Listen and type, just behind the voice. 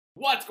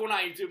What's going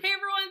on, YouTube? Hey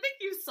everyone,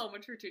 thank you so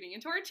much for tuning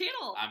into our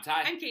channel. I'm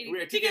Ty. I'm Katie.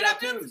 We're Ticket Up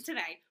Tunes.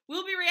 Today,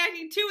 we'll be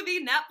reacting to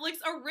the Netflix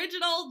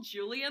original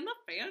Julie and the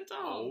Phantoms.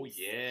 Oh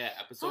yeah,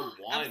 episode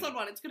 1. Episode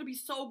 1. It's going to be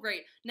so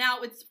great.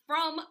 Now, it's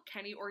from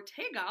Kenny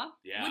Ortega,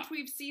 which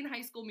we've seen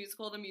High School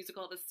Musical,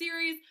 the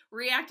series,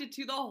 reacted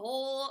to the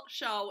whole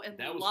show, and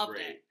loved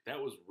it. That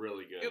was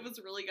really good. It was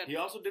really good. He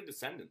also did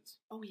Descendants.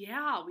 Oh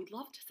yeah, we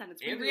loved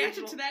Descendants. We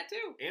reacted to that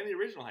too. And the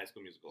original High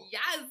School Musical.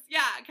 Yes,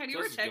 yeah. Kenny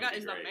Ortega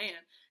is the man.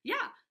 Yeah,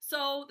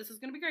 so this is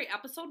going to be great.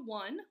 Episode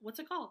 1, what's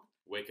it called?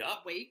 Wake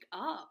Up. Wake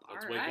Up.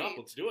 Let's wake up.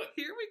 Let's do it.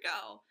 Here we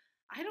go.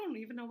 I don't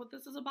even know what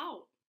this is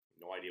about.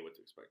 No idea what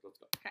to expect. Let's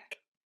go. Okay.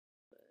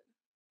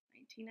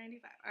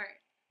 1995.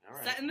 All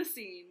right. Setting the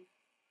scene.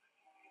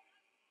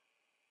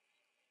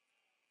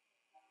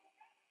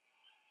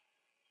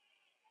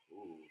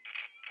 Ooh,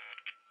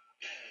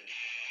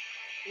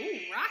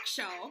 rock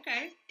show.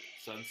 Okay.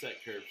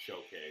 Sunset Curve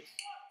Showcase.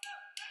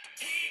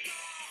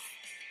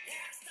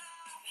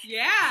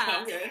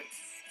 Yeah. Okay.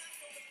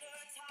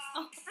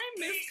 Oh, I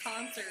miss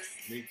concerts.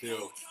 Me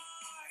too.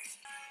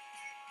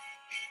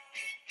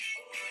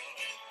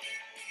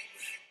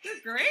 They're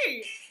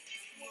great.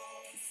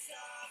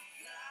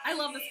 I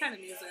love this kind of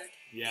music.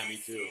 Yeah, me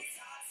too.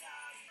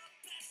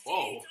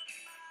 Whoa.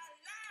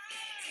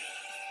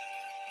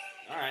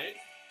 Alright.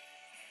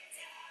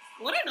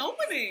 What an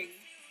opening.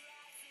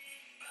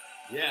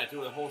 Yeah,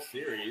 do a whole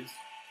series.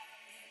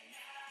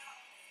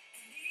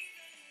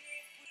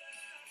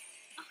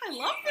 Oh, I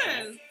love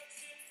this.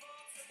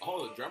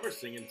 Oh, the drummer's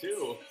singing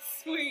too.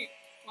 Sweet.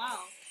 Wow.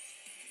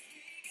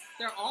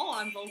 They're all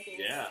on vocals.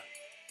 Yeah.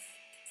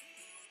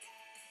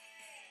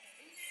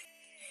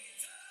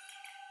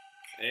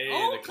 Hey,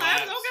 oh, the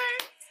claps.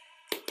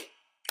 Okay.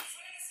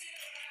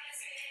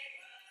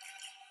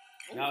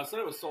 Now, it said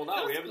it was sold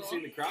out. We haven't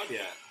seen the crowd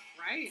yet.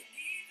 Right.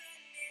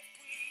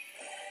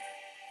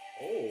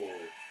 Oh.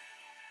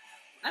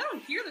 I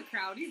don't hear the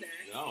crowd either.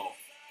 No.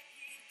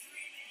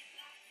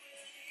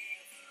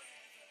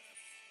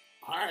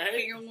 All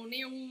right.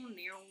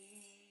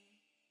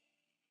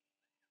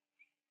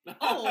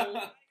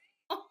 Oh.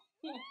 Oh.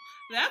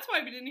 That's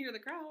why we didn't hear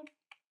the crowd.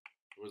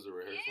 Was it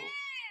rehearsal?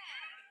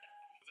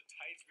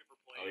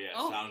 Oh yeah,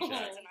 sound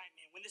check.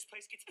 When this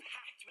place gets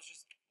packed, it was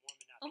just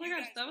warming up. Oh my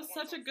gosh, that was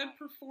such a good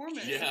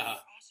performance.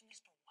 Yeah.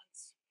 Awesomeness for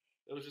once.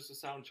 It was just a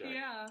sound check.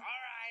 Yeah.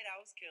 Alright, I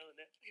was killing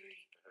it.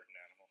 Hurt an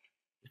animal.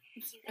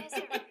 You guys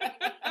are really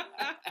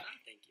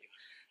Thank you.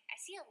 I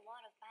see a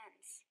lot of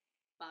bands.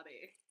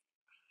 Bobby.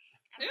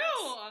 I'm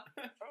Ew!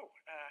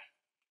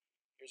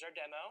 Here's our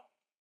demo.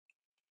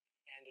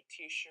 And a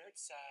t-shirt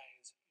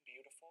size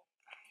beautiful.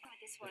 not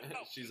this one.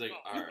 She's like,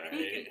 alright. When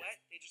they get wet,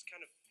 they just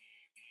kind of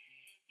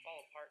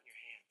fall apart in your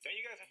hands. Don't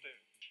you guys have to...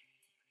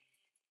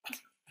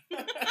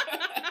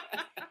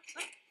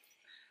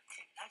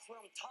 That's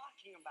what I'm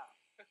talking about.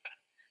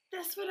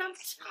 That's what I'm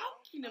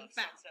talking about.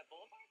 Sunset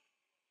Boulevard.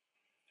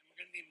 And we're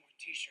gonna need more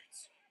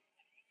t-shirts.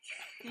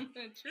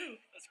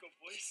 True. Let's go,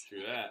 boys.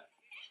 Do that.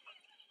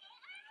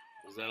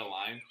 Was that a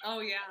line? Oh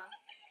yeah.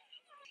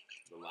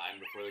 The line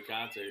before the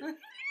concert. That's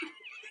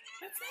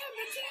it.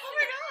 Oh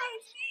my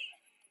gosh.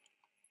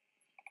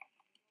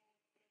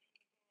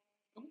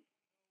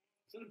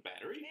 Is that a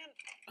battery? Man,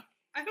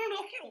 I don't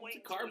know. I can't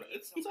wait. It's a car.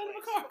 It's some inside of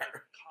a place car.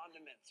 where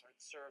condiments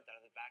aren't served out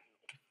of the back of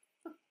the...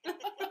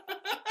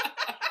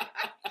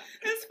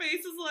 His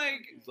face is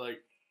like. He's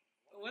like,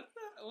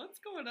 what's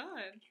going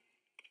on?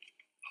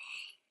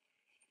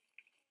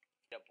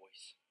 Yeah,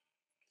 boys.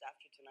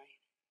 After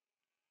tonight,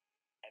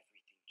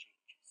 everything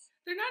changes.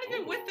 They're not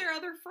even with their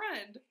other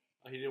friend.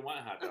 oh, he didn't want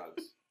hot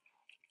dogs.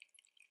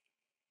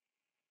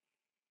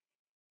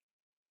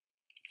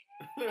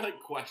 They're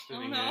like Oh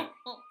questioning no. it.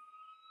 Oh,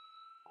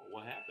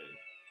 what happened?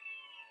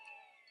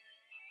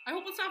 I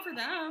hope it's not for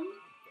them.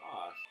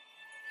 Gosh.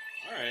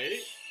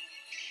 Alright.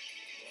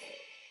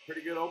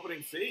 Pretty good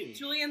opening scene.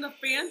 Julie and the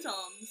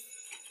Phantoms.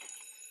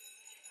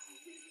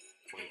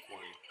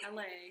 2020.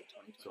 LA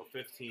 2020. So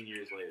 15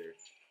 years later.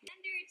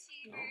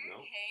 Underachiever.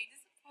 No. Hey,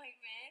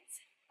 disappointment.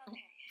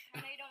 Okay,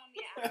 I know you don't want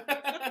me to ask,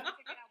 but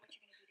figure out what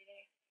you're gonna do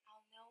today.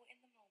 I'll know in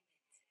the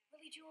moment.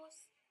 Really,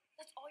 Jules?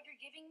 That's all you're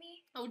giving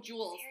me? Oh,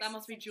 Jules. That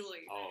must be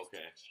Julie. Oh,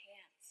 okay.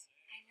 Chance.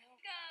 I know.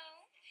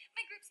 Go.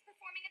 My group's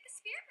performing at the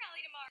Spirit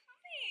Rally tomorrow.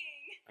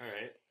 Coming.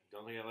 Alright.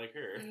 Don't think I like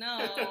her.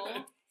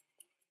 No.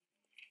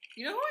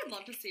 You know who I'd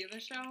love to see in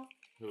the show?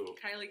 Who?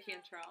 Kylie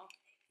Cantrell.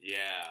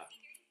 Yeah.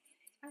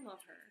 I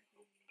love her.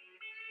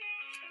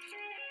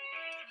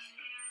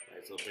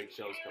 Alright, so big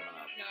show's coming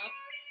up. Yup.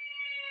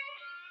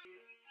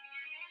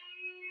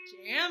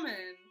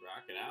 Jammin'.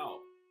 Rocking out.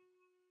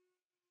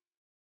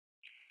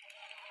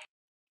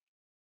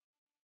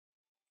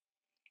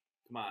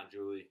 Come on,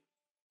 Julie.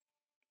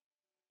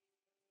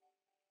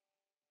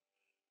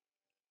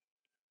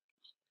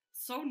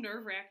 So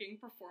nerve-wracking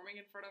performing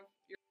in front of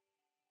your...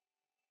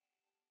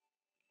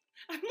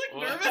 I'm like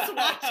nervous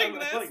watching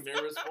this. I'm like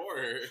nervous for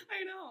her.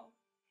 I know.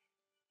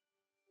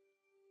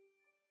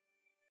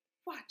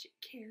 Watch it,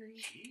 Carrie.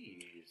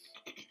 Jeez.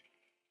 That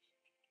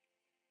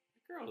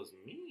girl is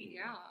mean.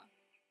 Yeah.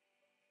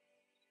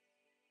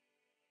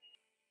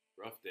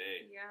 Rough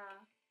day.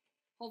 Yeah.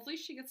 Hopefully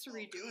she gets to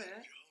redo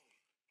it.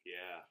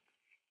 Yeah.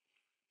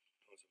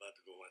 I was about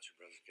to go watch your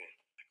brother's game.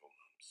 I go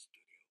mom's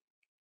studio.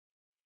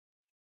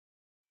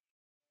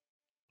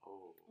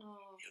 Oh.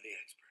 Oh. You're the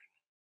expert.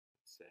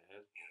 Sad.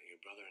 You know, your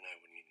brother and I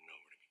wouldn't even know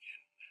where to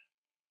begin.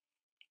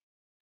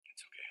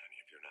 It's okay, honey.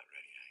 If you're not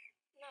ready,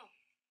 No,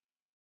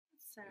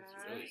 Sad.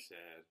 It's really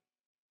sad.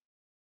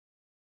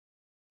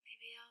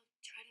 maybe I'll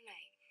try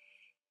tonight.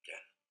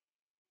 Yeah.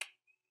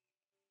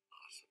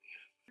 Awesome,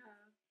 yeah.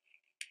 Yeah.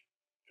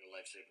 You're a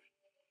lifesaver.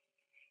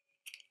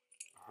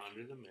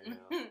 Under the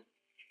mail.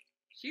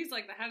 She's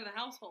like the head of the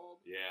household.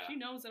 Yeah. She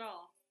knows it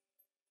all.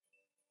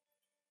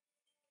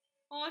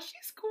 Oh,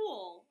 she's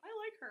cool. I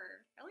like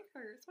her. I like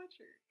her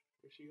sweatshirt.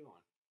 Where's she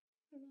going?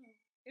 I don't know.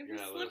 And You her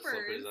got little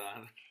slippers.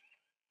 on.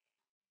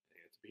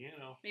 Hey, it's a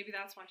piano. Maybe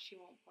that's why she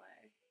won't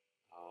play.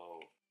 Oh.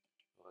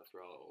 Well, that's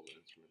where all the old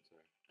instruments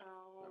are.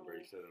 Oh. Remember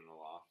you said in the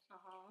loft?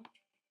 Uh-huh.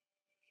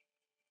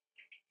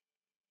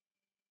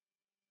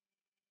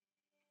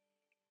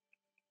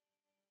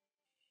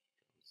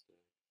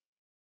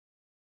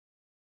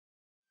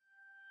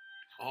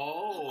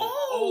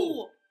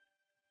 Oh.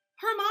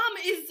 Her mom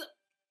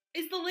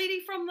is the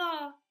lady from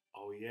the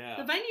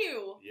Yeah.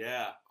 venue.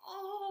 Yeah.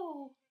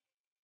 Oh.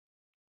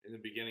 In the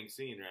beginning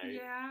scene, right?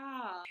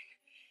 Yeah.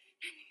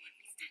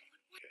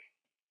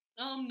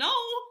 911, No.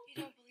 You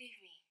don't believe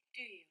me,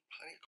 do you?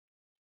 Honey,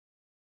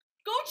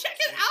 Go check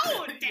it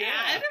out, Dad.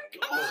 Yeah.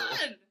 Come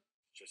on.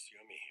 just you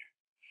and me here.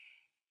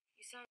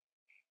 You sound.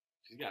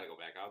 She's got to go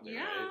back out there,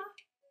 Yeah. right?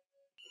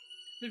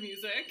 The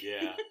music.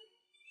 Yeah.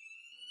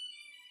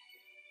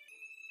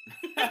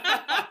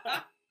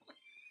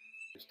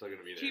 They're still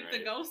gonna be there, Keep right? the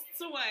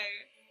ghosts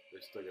away.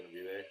 They're still gonna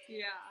be there.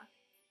 Yeah.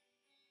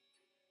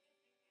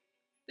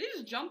 They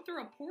just jumped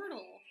through a portal.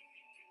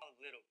 A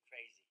little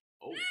crazy.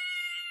 Oh.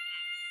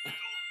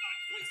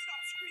 Please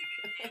stop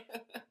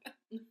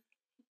screaming.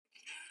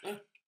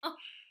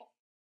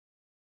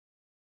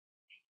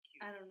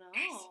 I don't know.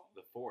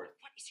 The fourth.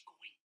 What is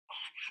going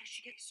on? How did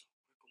she get so?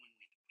 We're going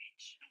with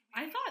Rich.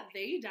 I thought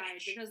they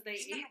died because they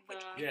She's not ate a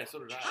witch. the Yeah,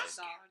 so did I. hot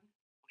dog.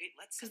 Okay,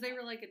 let's. Because they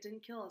were like, it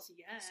didn't kill us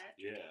yet.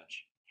 Yeah.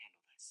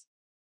 Handle this.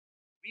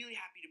 Really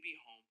happy to be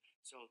home.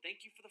 So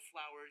thank you for the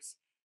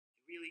flowers.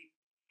 They really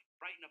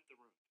brighten up the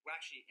room. We're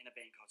actually in a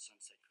band called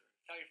Sunset Curve.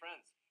 Tell your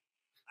friends.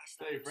 Last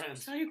Tell night your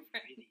friends. was Tell your a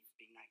friends. really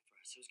big night for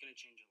us. It was going to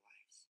change our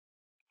lives.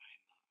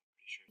 I'm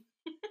pretty sure.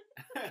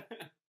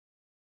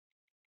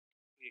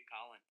 Who you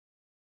calling?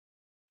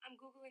 I'm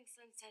Googling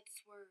Sunset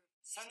Swerve.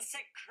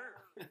 Sunset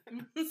Curve.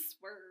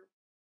 Swerve.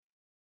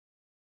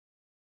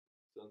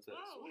 Sunset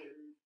Whoa.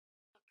 Swerve.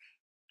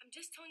 I'm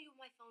just telling you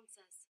what my phone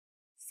says.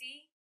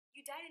 See?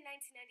 You died in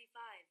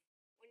 1995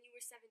 when you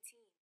were 17.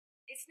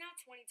 It's now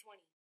 2020.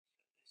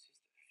 This is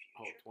the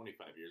Oh, future.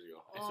 25 years ago.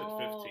 I said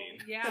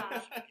 15. Yeah.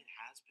 It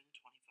has been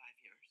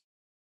 25 years.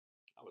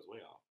 I was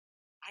way off.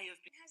 I have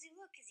been. How's he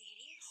look? Is he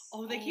hideous?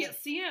 Oh, they can't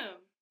see him.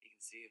 You can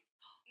see it.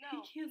 No. He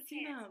can't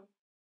see them.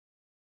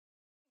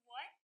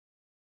 What?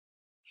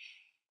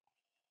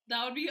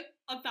 That would be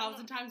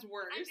 1,000 times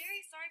worse. I'm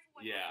very sorry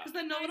for what Yeah. happened. Because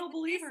then no one will Guys,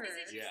 believe her. This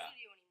isn't your Yeah.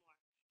 studio anymore.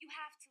 You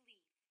have to leave.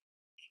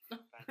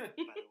 By the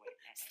way.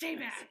 Stay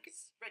back.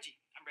 Reggie.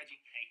 I'm Reggie.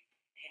 Hey.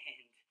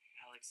 And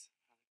Alex.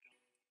 How's it going?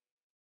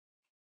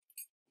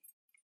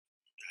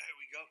 There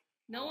we go.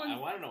 No I one.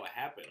 want to know what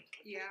happened.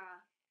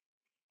 Yeah.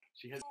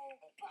 She has. Oh,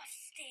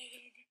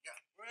 busted. Yeah,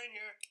 we're in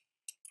here.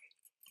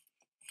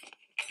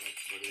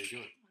 What are they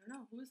doing? I don't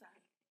know. Who is that?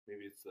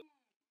 Maybe it's the.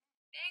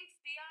 Thanks,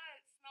 Thea.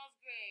 It smells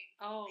great.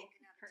 Oh, Make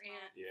another her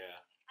tomorrow. aunt.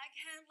 Yeah. I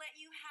can't let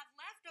you have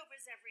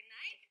leftovers every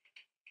night.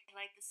 I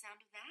like the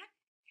sound of that.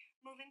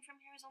 Moving from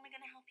here is only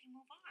going to help you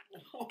move on.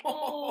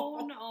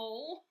 Oh,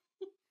 no.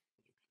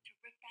 To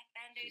rip that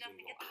band-aid She's off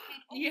in and get the- the pain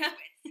over Yeah.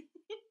 with.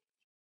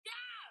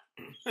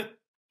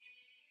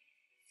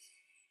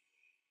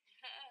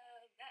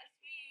 That's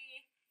me.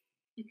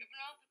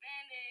 Ripping off the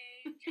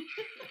band-aid.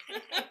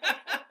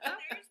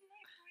 There's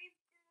my brave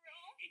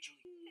girl. Hey,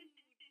 Julie.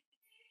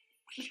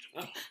 We should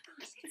have gone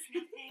first. It's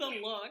nothing. The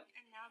look.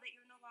 And now that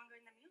you're no longer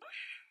in the music,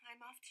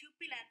 I'm off to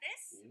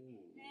Pilates.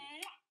 Ooh.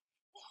 Mwah.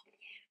 Oh,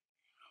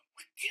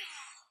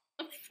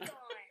 yeah. It's gone.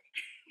 Mwah.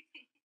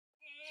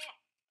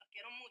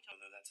 Quiero mucho.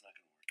 Although that's not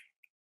going to work.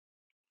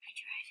 I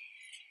tried.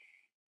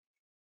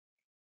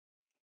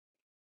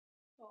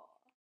 Aw.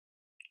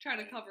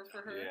 Trying to cover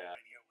for her. Yeah.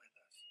 Right here with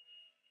us.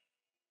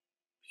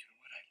 But you know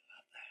what? I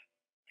love that.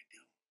 I do.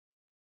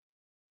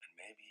 And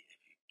maybe if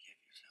you give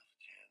yourself a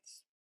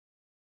chance,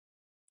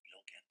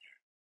 you'll get there.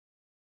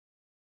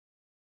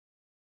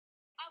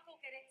 I'll go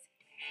get it.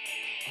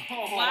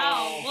 Oh.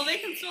 Wow. Well, they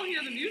can still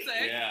hear the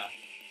music. Yeah.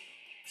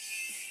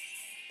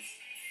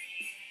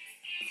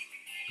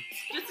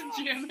 Just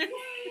jamming.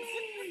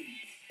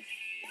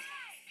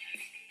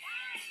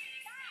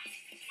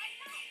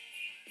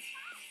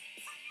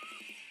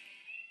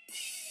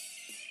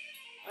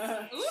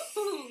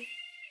 Ooh.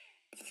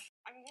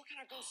 I mean, what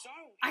kind of ghost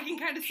are we? I can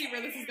kind of see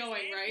where this is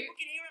going, right? People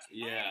can hear us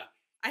Yeah.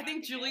 I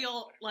think Julie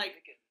will, like,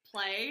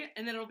 play,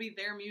 and then it'll be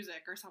their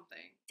music or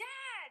something.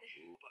 Dad!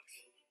 Bucks.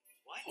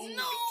 What? What?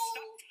 No.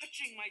 Stop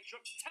touching my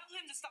drums. Tell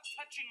him to stop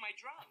touching my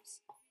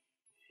drums.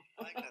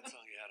 I like that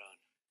song you had on.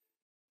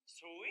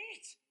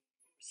 Sweet.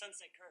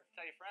 Sunset Curve.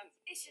 Tell your friends.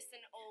 It's just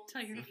an old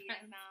Tell your CD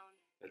I friends. found.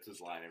 That's his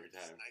line every It's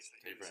time. nice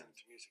that Hey, you listen friends.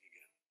 to music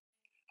again.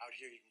 Out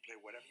here, you can play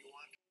whatever you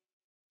want.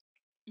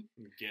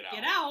 Get out.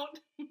 Get out.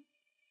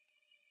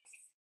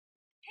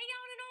 Hang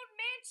out in an old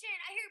mansion.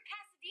 I hear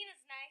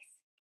Pasadena's nice.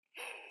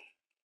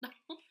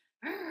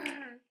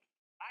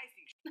 I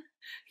think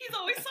He's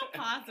always so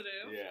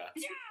positive. Yeah.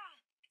 Yeah.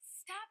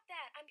 Stop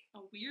that. I'm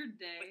A weird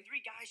but day.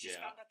 3 guys just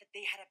Yeah. found out that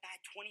they had a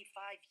bad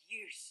 25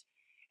 years.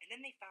 And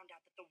then they found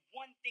out that the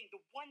one thing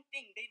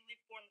they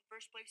lived for in the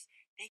first place,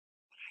 what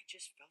I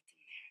just felt in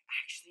there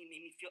actually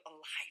made me feel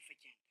alive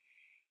again.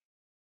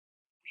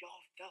 We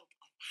all felt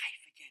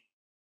alive again.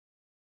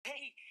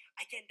 Hey,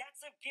 again,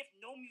 that's a gift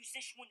no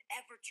musician would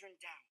ever turn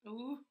down.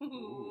 Ooh.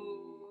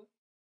 Ooh.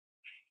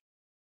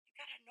 You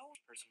gotta know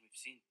the person we've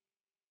seen.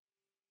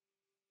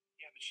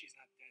 Yeah, but she's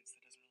not dead, so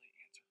that doesn't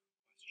really answer the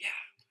question. Yeah,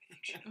 I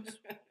think she knows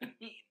what we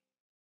mean.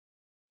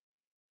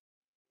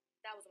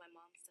 That was my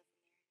mom's stuff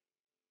in there.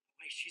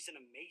 Wait, she's an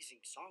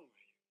amazing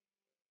songwriter.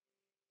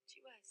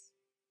 She was.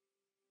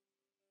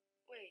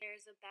 Wait,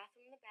 there's a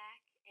bathroom in the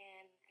back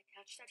and a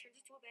couch that turns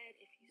into a bed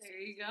if you There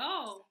you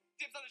go.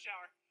 Dibs on the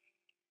shower.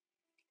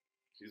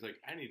 She's like,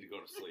 I need to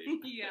go to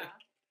sleep. Yeah.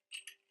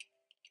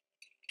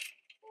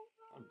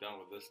 I'm done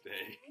with this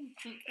day.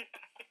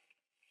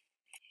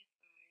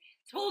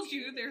 Told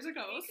you there's a There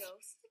you ghost.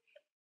 ghost.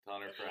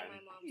 Telling her In friend. my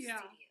mom's Yeah.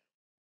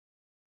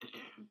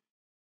 studio.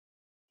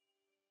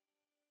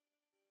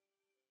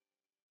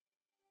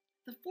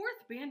 The fourth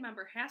band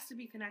member has to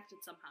be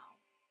connected somehow.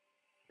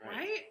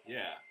 Right?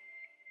 Yeah.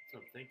 That's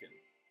what I'm thinking.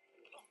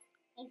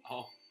 Oh.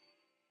 Oh.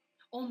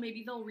 Oh,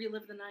 maybe they'll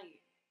relive the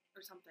night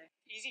or something.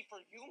 Easy for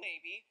you,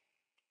 maybe.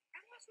 I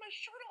lost my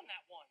shirt on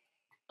that one.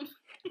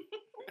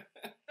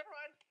 Never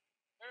mind.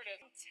 There it is.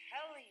 I'm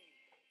telling you,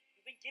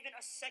 you've been given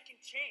a second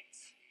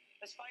chance.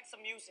 Let's find some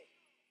music.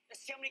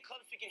 Let's see how many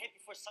clubs we can hit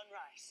before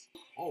sunrise.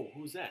 Oh,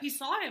 who's that? He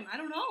saw him. I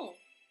don't know.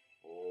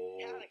 Oh.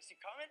 Yeah, Alex, you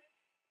coming?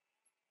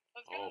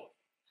 Let's go. Oh.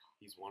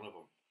 He's one of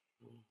them.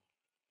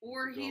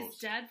 Or He's a he's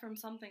ghost. dead from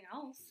something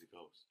else. He's a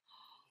ghost.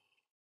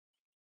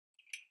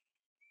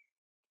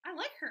 I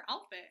like her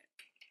outfit.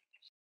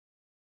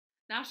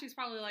 Now she's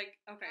probably like,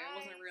 okay, it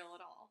wasn't real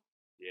at all.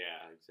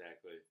 Yeah,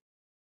 exactly.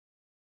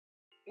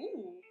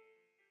 Ooh.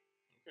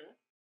 Okay.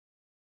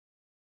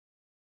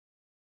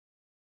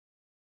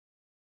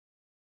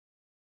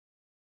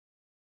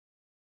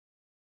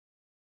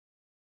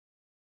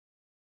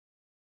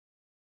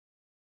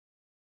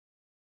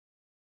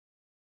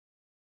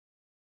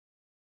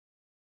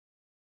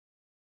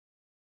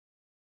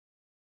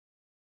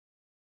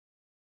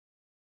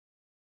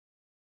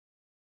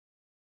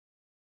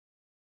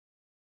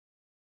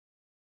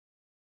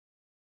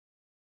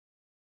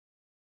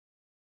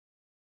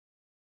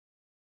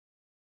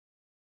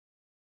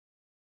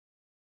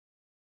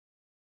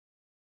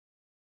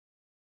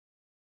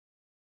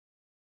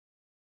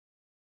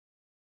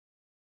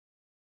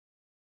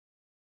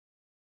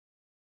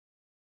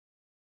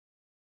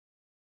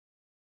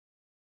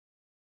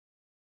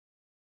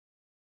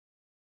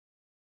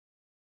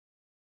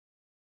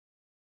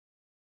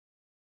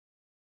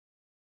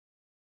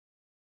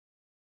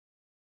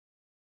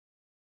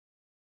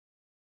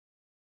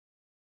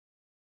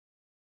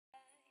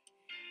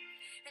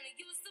 And I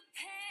use the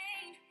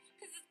pain,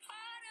 cause it's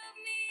part of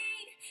me.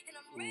 And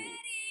I'm Ooh.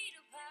 ready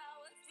to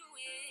power through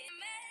it.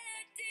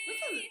 Melody. This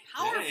is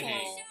powerful.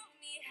 Dang. Show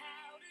me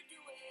how to do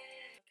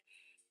it.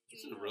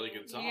 This is a really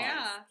good song.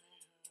 Yeah.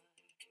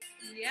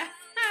 Yes.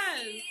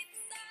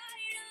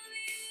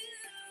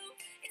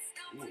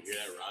 Ooh, hear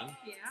that run?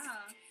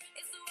 Yeah.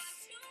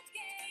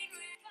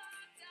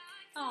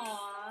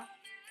 Aww.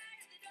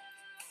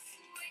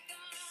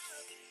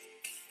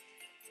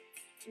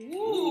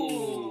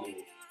 Ooh.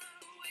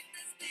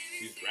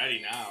 She's ready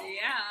now.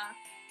 Yeah.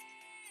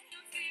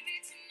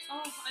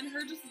 Oh, and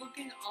her just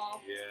looking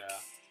up. Yeah.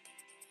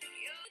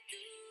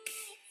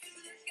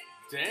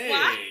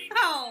 Dang.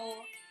 Wow.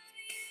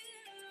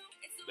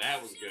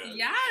 That was good.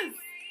 Yes.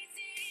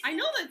 I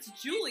know that's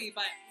Julie,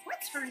 but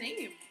what's her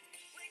name?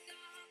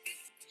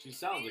 She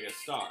sounds like a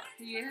star.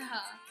 Yeah.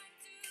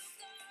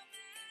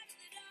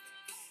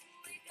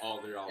 Oh,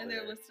 they're all And there.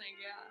 they're listening,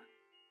 yeah.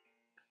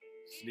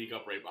 Sneak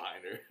up right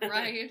behind her.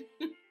 Right.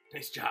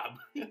 Nice job.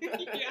 yeah.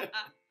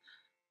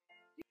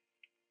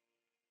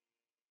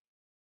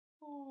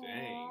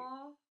 Dang.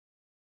 Aww.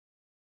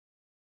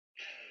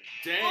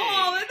 Dang.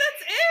 Oh,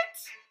 that's it?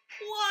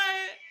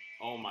 What?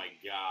 Oh my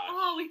gosh.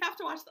 Oh, we have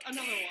to watch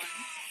another one.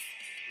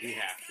 We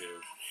have to.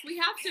 We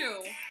have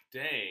to.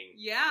 Dang.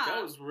 Yeah.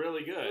 That was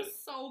really It good. was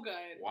so good.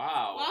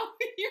 Wow. Well,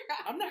 you're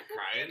I'm not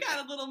crying. You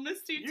got a little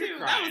misty You're too.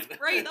 crying. That was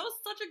great. That was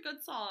such a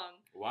good song.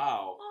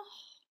 Wow. Oh,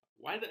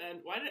 Why did it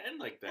end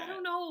like that? I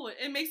don't know.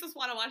 It makes us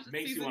want to watch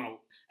Makes season, you want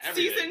to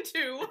season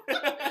 2,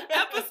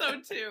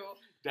 episode 2.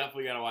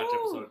 Definitely got to watch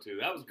Woo. episode 2.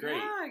 That was great.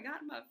 Yeah, I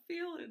got my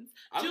feelings.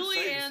 I'm Julie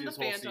excited to and see the this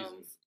whole Phantoms.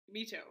 season.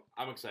 Me too.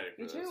 I'm excited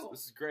for Me this. too.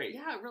 This is great.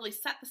 Yeah, it really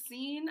set the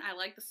scene. I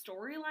like the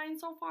storyline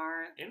so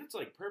far. And it's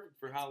like perfect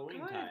for Halloween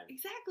time.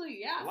 Exactly,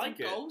 yeah. I like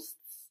some it. Ghosts.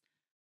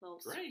 Little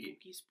Great.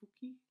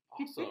 spooky.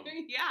 Awesome.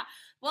 Yeah.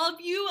 Well,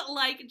 if you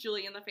like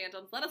Julie and the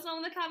Phantoms, let us know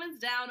in the comments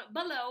down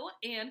below.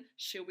 And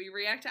should we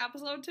react to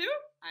episode 2?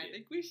 I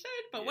think we should.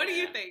 But what do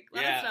you think?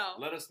 Let us know.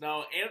 Let us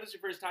know. And if it's your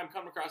first time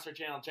coming across our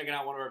channel and checking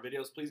out one of our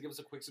videos, please give us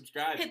a quick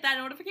subscribe. Hit that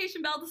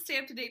notification bell to stay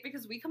up to date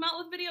because we come out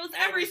with videos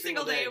every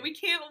single day. And we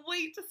can't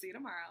wait to see you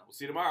tomorrow. We'll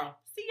see you tomorrow.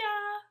 See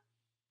ya.